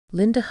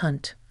Linda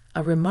Hunt,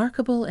 a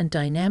remarkable and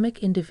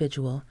dynamic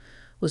individual,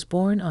 was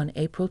born on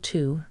April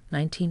 2,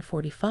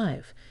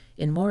 1945,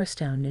 in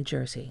Morristown, New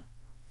Jersey.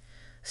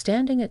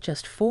 Standing at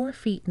just 4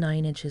 feet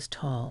 9 inches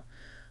tall,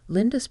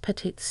 Linda's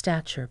petite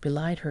stature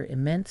belied her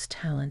immense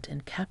talent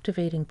and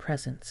captivating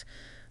presence,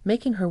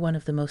 making her one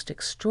of the most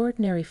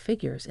extraordinary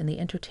figures in the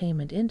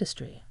entertainment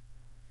industry.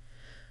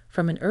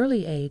 From an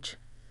early age,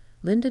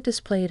 Linda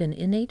displayed an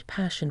innate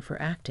passion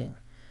for acting,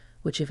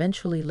 which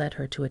eventually led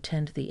her to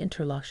attend the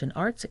Interlochen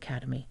Arts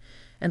Academy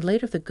and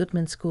later the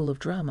Goodman School of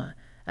Drama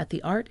at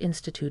the Art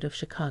Institute of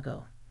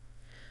Chicago.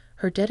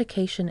 Her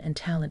dedication and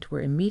talent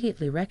were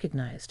immediately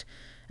recognized,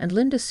 and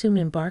Linda soon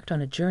embarked on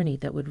a journey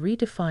that would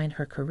redefine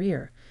her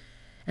career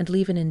and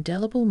leave an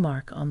indelible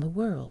mark on the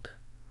world.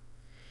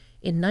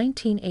 In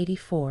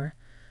 1984,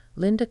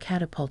 Linda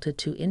catapulted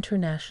to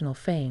international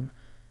fame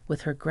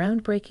with her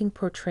groundbreaking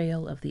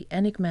portrayal of the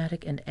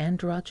enigmatic and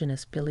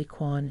androgynous Billy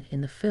Kwan in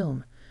the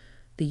film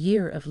The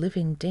Year of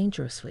Living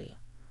Dangerously.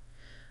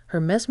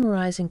 Her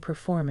mesmerizing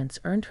performance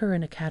earned her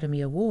an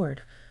Academy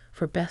Award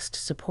for Best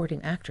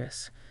Supporting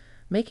Actress,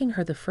 making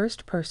her the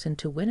first person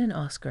to win an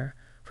Oscar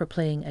for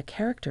playing a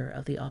character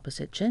of the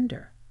opposite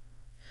gender.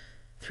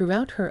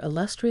 Throughout her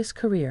illustrious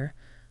career,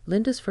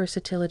 Linda's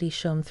versatility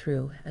shone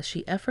through as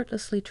she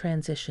effortlessly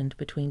transitioned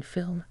between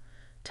film,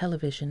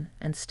 television,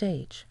 and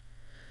stage.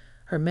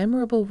 Her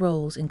memorable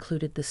roles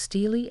included the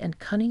steely and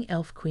cunning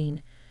elf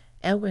queen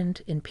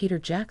Elrond in Peter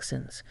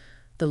Jackson's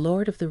The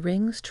Lord of the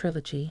Rings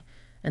trilogy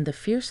and the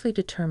fiercely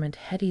determined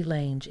Hetty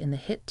Lange in the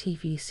hit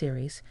TV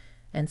series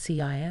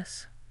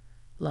NCIS: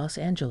 Los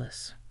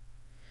Angeles.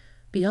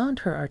 Beyond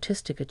her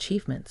artistic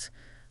achievements,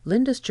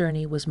 Linda's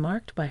journey was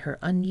marked by her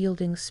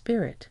unyielding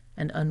spirit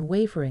and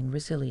unwavering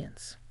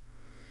resilience.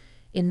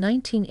 In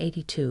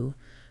 1982,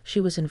 she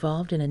was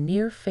involved in a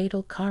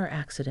near-fatal car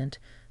accident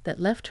that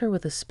left her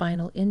with a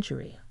spinal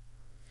injury.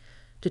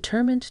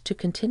 Determined to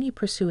continue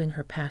pursuing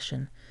her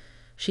passion,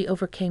 she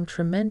overcame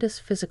tremendous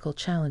physical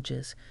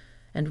challenges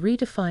and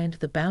redefined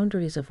the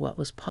boundaries of what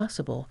was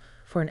possible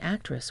for an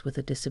actress with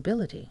a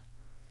disability.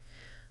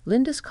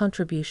 Linda's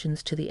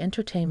contributions to the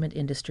entertainment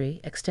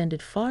industry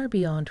extended far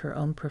beyond her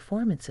own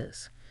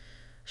performances.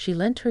 She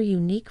lent her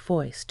unique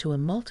voice to a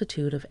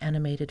multitude of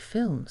animated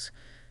films,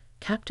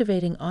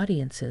 captivating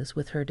audiences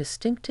with her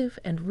distinctive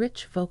and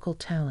rich vocal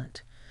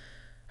talent.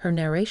 Her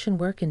narration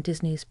work in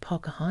Disney's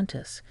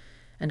Pocahontas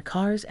and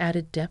Cars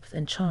added depth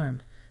and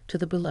charm to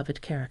the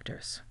beloved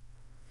characters.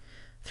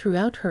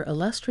 Throughout her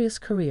illustrious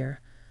career,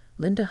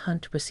 Linda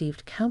Hunt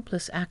received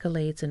countless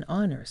accolades and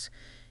honors,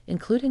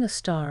 including a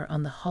star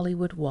on the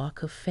Hollywood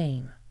Walk of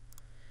Fame.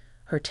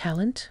 Her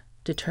talent,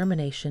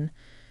 determination,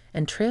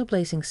 and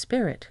trailblazing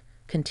spirit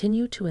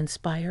continue to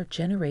inspire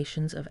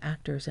generations of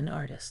actors and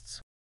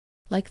artists.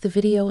 Like the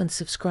video and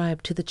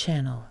subscribe to the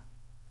channel.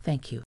 Thank you.